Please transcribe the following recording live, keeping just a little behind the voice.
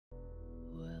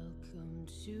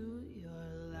to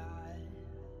your life.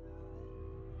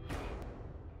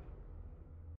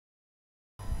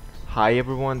 Hi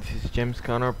everyone, this is James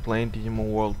Connor playing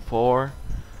Digimon World 4.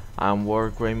 I'm War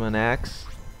Greymon X,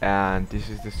 and this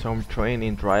is the Storm Train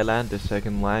in Dryland, the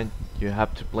second line you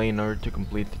have to play in order to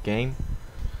complete the game.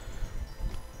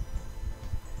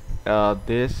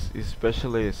 This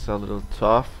especially is a little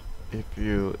tough if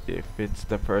it's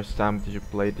the first time that you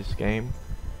play this game.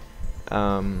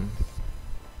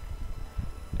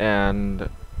 And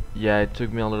yeah, it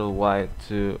took me a little while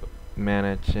to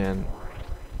manage and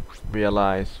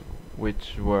realize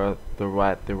which were the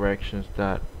right directions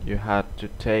that you had to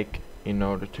take in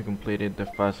order to complete it the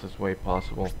fastest way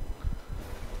possible.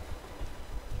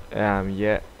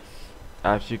 Yeah,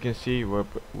 as you can see,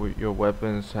 your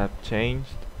weapons have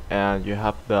changed, and you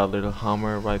have the little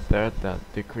hammer right there that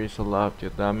decreases a lot of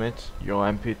your damage. Your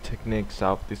MP techniques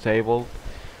are disabled,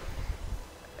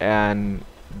 and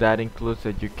that includes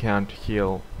that you can't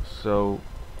heal. So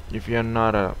if you're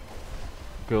not a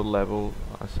good level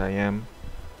as I am,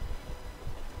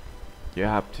 you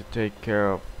have to take care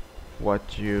of where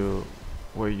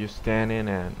you standing,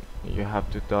 and you have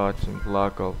to dodge and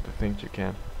block all the things you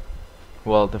can.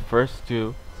 Well, the first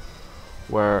two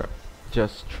were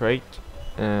just straight,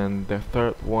 and the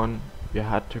third one you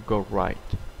had to go right.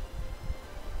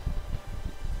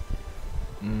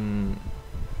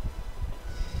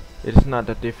 It is not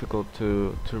that difficult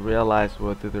to realize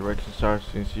what the directions are,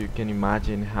 since you can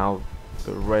imagine how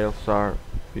the rails are,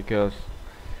 because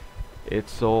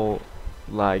it's all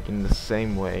like in the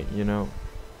same way, you know.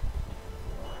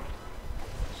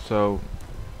 So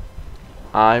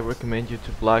I recommend you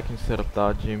to block instead of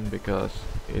dodging because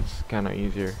it's kinda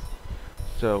easier.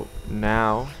 So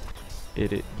now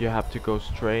you have to go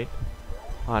straight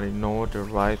and ignore the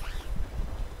right.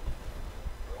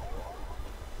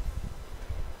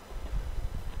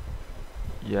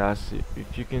 Yeah, see,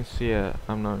 if you can see it,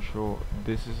 I'm not sure.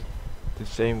 This is the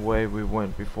same way we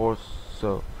went before,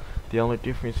 so the only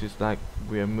difference is like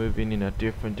we are moving in a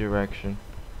different direction.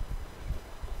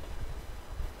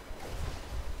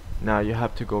 Now you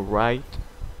have to go right.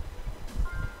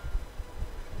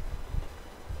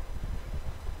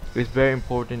 It's very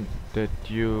important that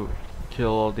you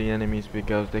kill all the enemies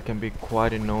because they can be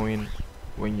quite annoying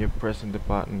when you're pressing the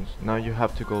buttons. Now you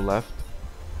have to go left.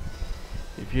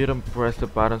 If you don't press the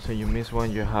buttons and you miss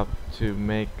one, you have to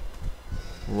make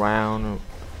round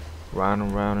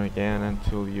and round again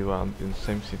until you are in the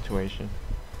same situation.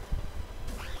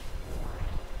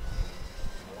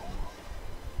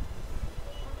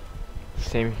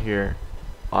 Same here.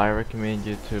 I recommend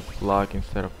you to block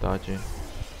instead of dodging.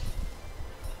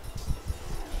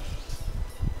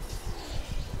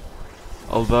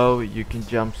 Although you can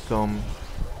jump some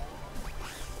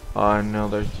on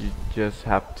others, you just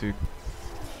have to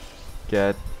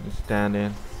get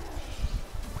standing.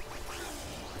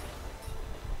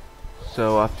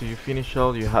 So after you finish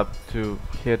all, you have to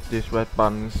hit this red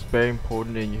button. It's very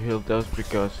important that you hit those,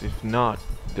 because if not,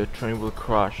 the train will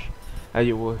crash and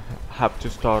you will have to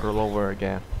start all over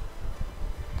again.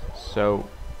 So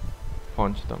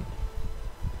punch them.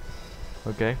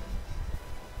 Okay,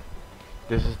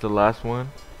 this is the last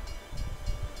one,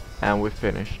 and we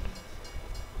finished.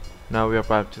 Now we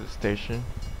arrived to the station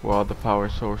where all the power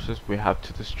sources we have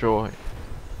to destroy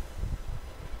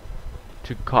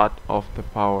to cut off the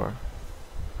power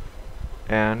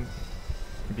and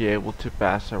be able to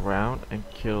pass around and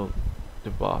kill the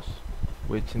boss,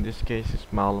 which in this case is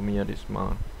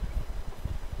Malamiadisman,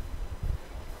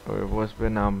 or it was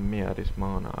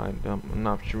Benamiadisman. I'm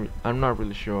not sure. I'm not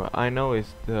really sure. I know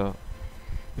it's the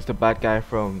bad guy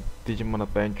from Digimon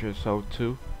Adventure So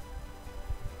 2.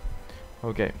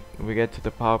 Okay, we get to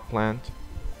the power plant.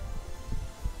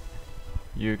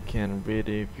 You can read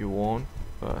it if you want,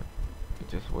 but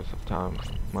it's just a waste of time,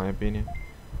 in my opinion.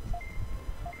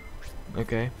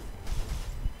 Okay,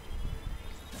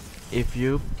 if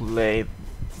you play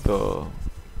the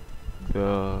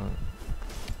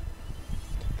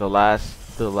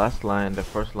last line, the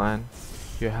first line,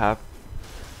 you have,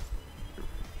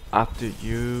 after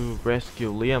you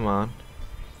rescue Liamon,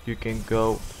 you can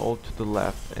go all to the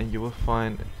left and you will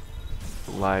find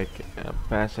like a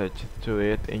passage to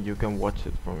it, and you can watch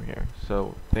it from here.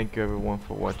 So thank you everyone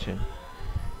for watching.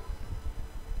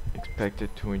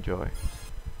 Expected to enjoy.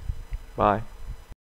 Bye.